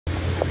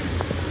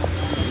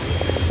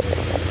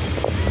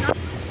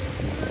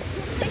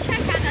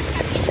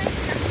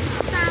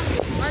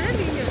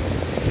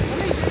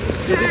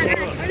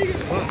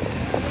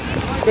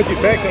Fica de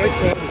pé, que ela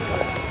escorre.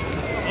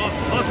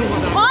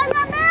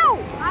 Olha, meu!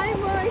 Ai,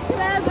 mãe,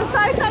 credo.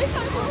 Sai, sai,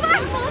 sai.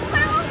 Sai,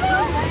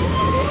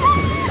 sai,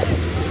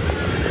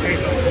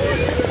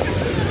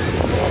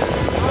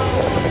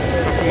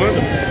 Tá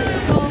fumando?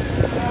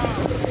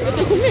 eu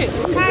tô com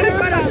medo.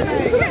 Caramba,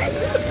 velho.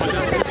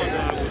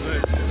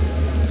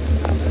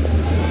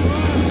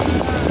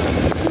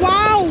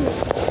 Uau!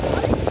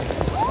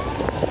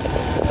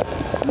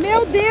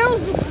 Meu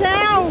Deus do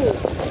céu!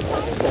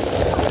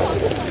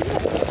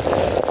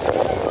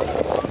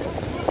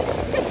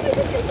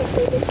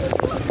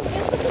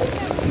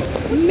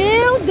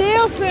 Meu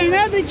Deus,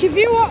 Fernando, a gente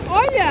viu,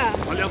 olha!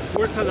 Olha a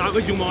força da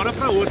água de uma hora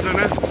para outra,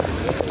 né?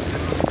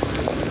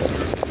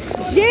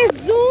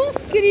 Jesus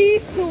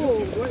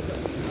Cristo!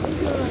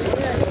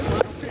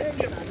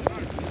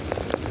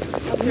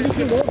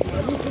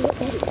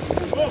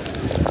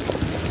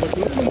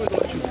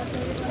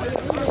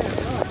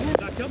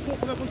 Daqui a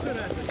pouco vai acontecer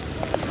essa.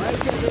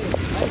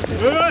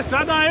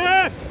 Sai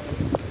daí!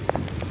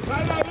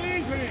 Sai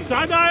daí, gente!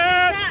 Sai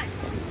daí!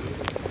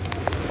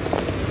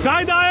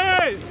 Sai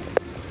daí!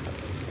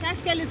 Você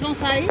acha que eles vão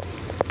sair?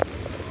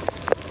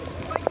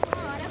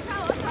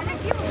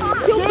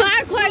 Que o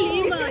barco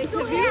ali, mãe,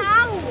 você viu?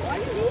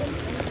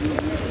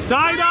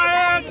 Sai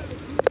daí!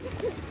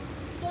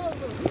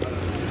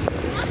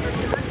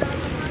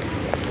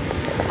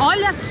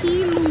 Olha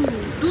aquilo!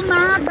 Do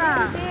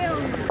nada!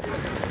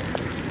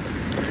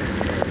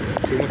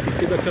 Tem uma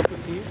aqui daqui a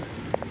pouquinho.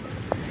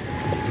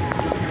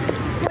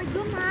 Foi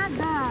do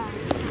nada!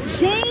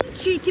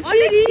 Gente, que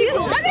perigo!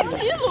 Olha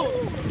aquilo!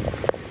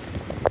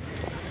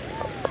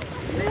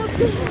 Meu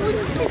Deus,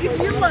 que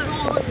grila!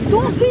 De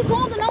um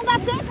segundo, não dá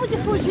tempo de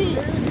fugir!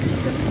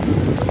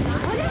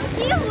 Olha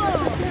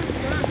aquilo!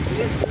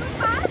 Tinha um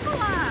barco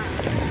lá!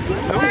 Tinha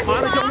um Não barco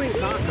para de lá.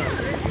 aumentar,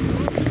 cara.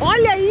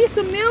 Olha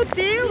isso, meu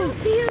Deus!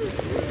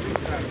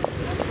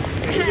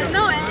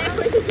 Não, é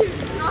coisa de...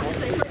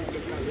 Nossa, é coisa de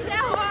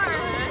terror!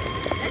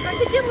 É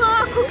coisa de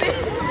louco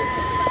mesmo!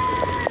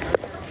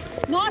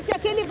 Nossa, e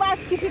aquele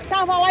barco que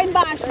ficava lá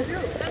embaixo? Eu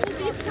não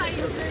vi isso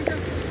saiu.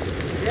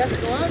 Eu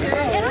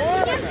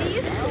não tinha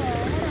visto.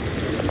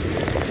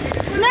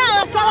 Não,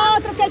 aquela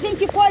outra que a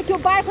gente foi, que o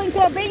barco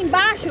entrou bem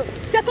embaixo.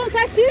 Se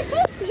acontece isso,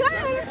 já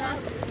era.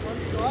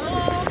 Ô,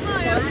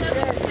 mãe, eu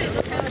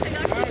quero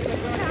chegar aqui.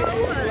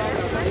 Calma.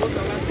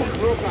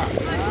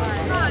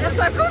 Eu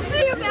tô com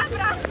frio, me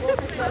abraça.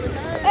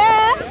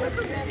 É.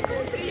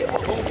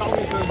 Vamos estar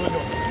aumentando ali,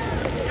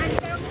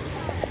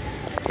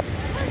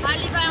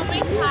 Ali vai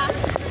aumentar. ó.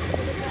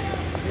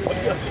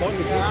 Olha só,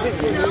 meu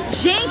Deus.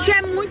 Gente,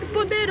 é muito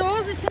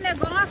poderoso esse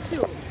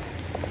negócio.